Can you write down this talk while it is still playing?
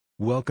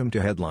Welcome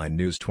to Headline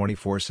News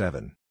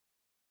 24/7.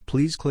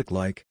 Please click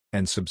like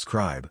and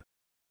subscribe.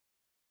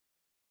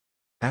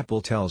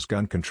 Apple tells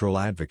gun control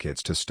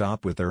advocates to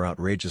stop with their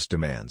outrageous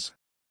demands.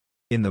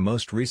 In the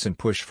most recent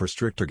push for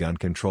stricter gun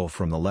control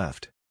from the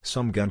left,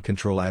 some gun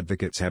control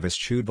advocates have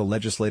eschewed the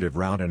legislative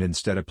route and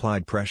instead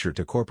applied pressure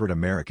to corporate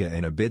America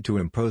in a bid to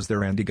impose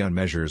their anti-gun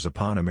measures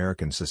upon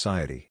American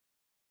society.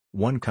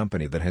 One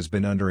company that has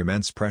been under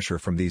immense pressure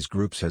from these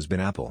groups has been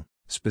Apple,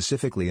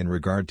 specifically in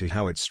regard to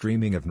how it's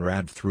streaming of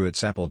NRAD through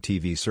its Apple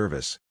TV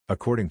service,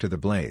 according to The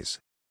Blaze.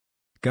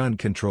 Gun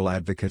control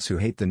advocates who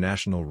hate the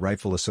National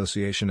Rifle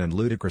Association and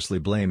ludicrously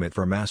blame it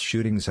for mass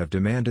shootings have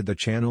demanded the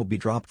channel be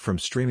dropped from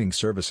streaming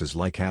services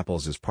like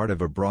Apple's as part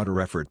of a broader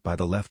effort by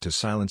the left to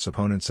silence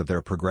opponents of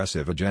their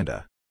progressive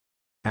agenda.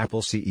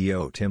 Apple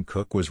CEO Tim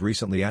Cook was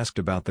recently asked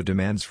about the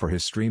demands for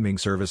his streaming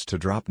service to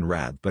drop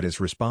NRAD, but his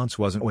response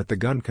wasn't what the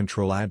gun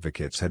control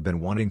advocates had been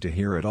wanting to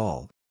hear at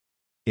all.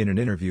 In an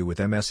interview with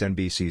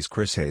MSNBC's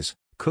Chris Hayes,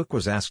 Cook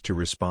was asked to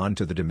respond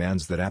to the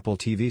demands that Apple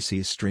TV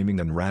cease streaming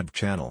the NRAD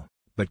channel,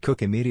 but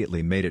Cook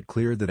immediately made it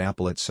clear that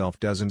Apple itself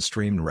doesn't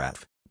stream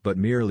NRAD, but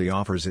merely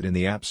offers it in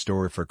the App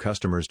Store for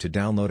customers to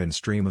download and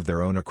stream of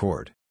their own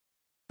accord.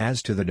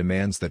 As to the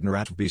demands that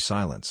NRAD be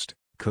silenced,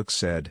 Cook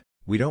said,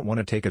 "We don't want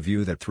to take a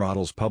view that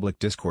throttles public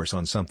discourse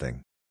on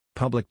something.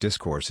 Public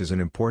discourse is an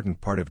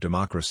important part of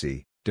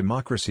democracy.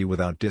 Democracy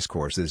without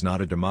discourse is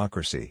not a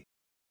democracy."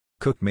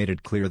 Cook made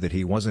it clear that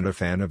he wasn't a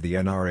fan of the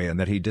NRA and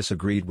that he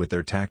disagreed with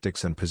their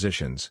tactics and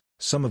positions,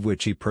 some of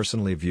which he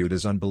personally viewed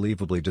as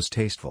unbelievably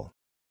distasteful.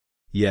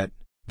 Yet,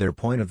 their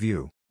point of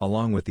view,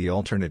 along with the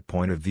alternate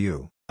point of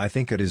view, I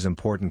think it is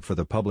important for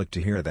the public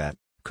to hear that,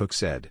 Cook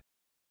said.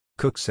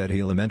 Cook said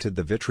he lamented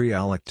the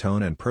vitriolic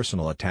tone and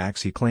personal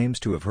attacks he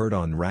claims to have heard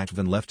on NRAD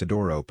and left a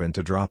door open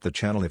to drop the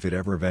channel if it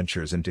ever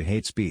ventures into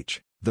hate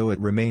speech, though it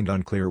remained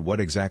unclear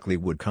what exactly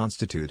would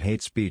constitute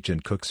hate speech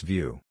in Cook's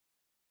view.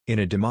 In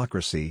a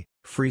democracy,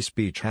 free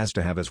speech has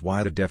to have as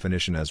wide a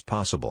definition as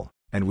possible,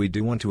 and we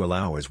do want to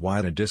allow as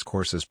wide a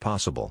discourse as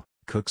possible,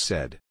 Cook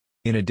said.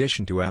 In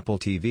addition to Apple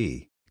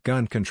TV,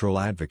 gun control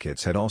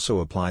advocates had also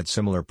applied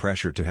similar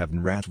pressure to have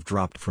NRAD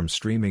dropped from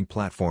streaming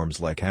platforms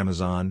like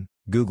Amazon,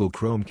 Google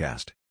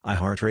Chromecast,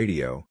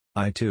 iHeartRadio,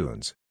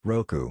 iTunes,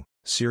 Roku,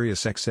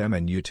 SiriusXM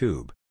and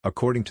YouTube,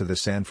 according to the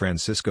San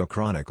Francisco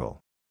Chronicle.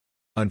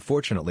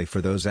 Unfortunately for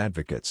those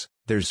advocates,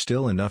 there's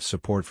still enough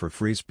support for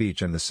free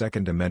speech and the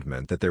Second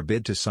Amendment that their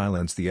bid to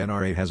silence the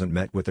NRA hasn't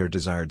met with their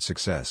desired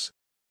success.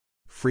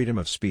 Freedom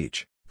of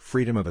speech,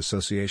 freedom of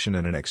association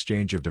and an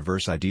exchange of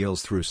diverse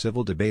ideals through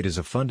civil debate is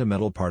a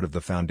fundamental part of the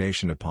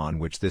foundation upon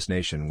which this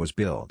nation was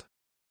built.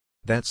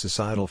 That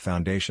societal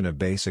foundation of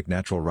basic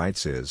natural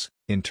rights is,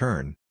 in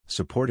turn,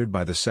 supported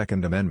by the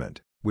Second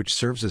Amendment, which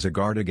serves as a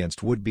guard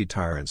against would-be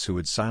tyrants who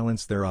would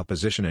silence their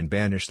opposition and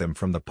banish them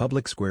from the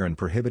public square and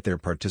prohibit their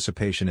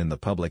participation in the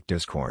public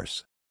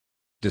discourse.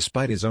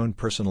 Despite his own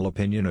personal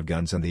opinion of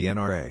guns and the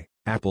NRA,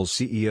 Apple's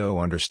CEO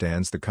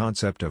understands the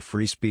concept of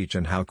free speech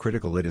and how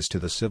critical it is to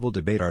the civil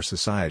debate our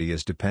society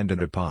is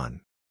dependent upon.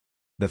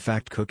 The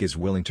fact Cook is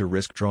willing to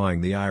risk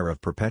drawing the ire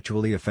of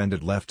perpetually offended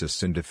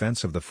leftists in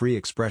defense of the free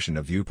expression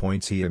of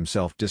viewpoints he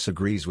himself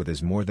disagrees with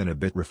is more than a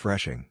bit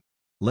refreshing.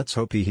 Let's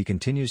hope he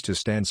continues to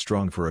stand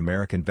strong for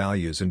American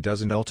values and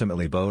doesn't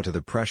ultimately bow to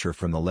the pressure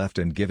from the left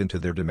and give in to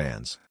their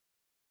demands.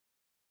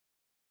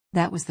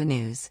 That was the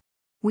news.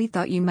 We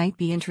thought you might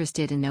be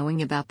interested in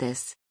knowing about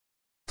this.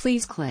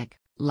 Please click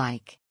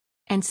like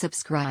and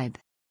subscribe.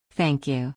 Thank you.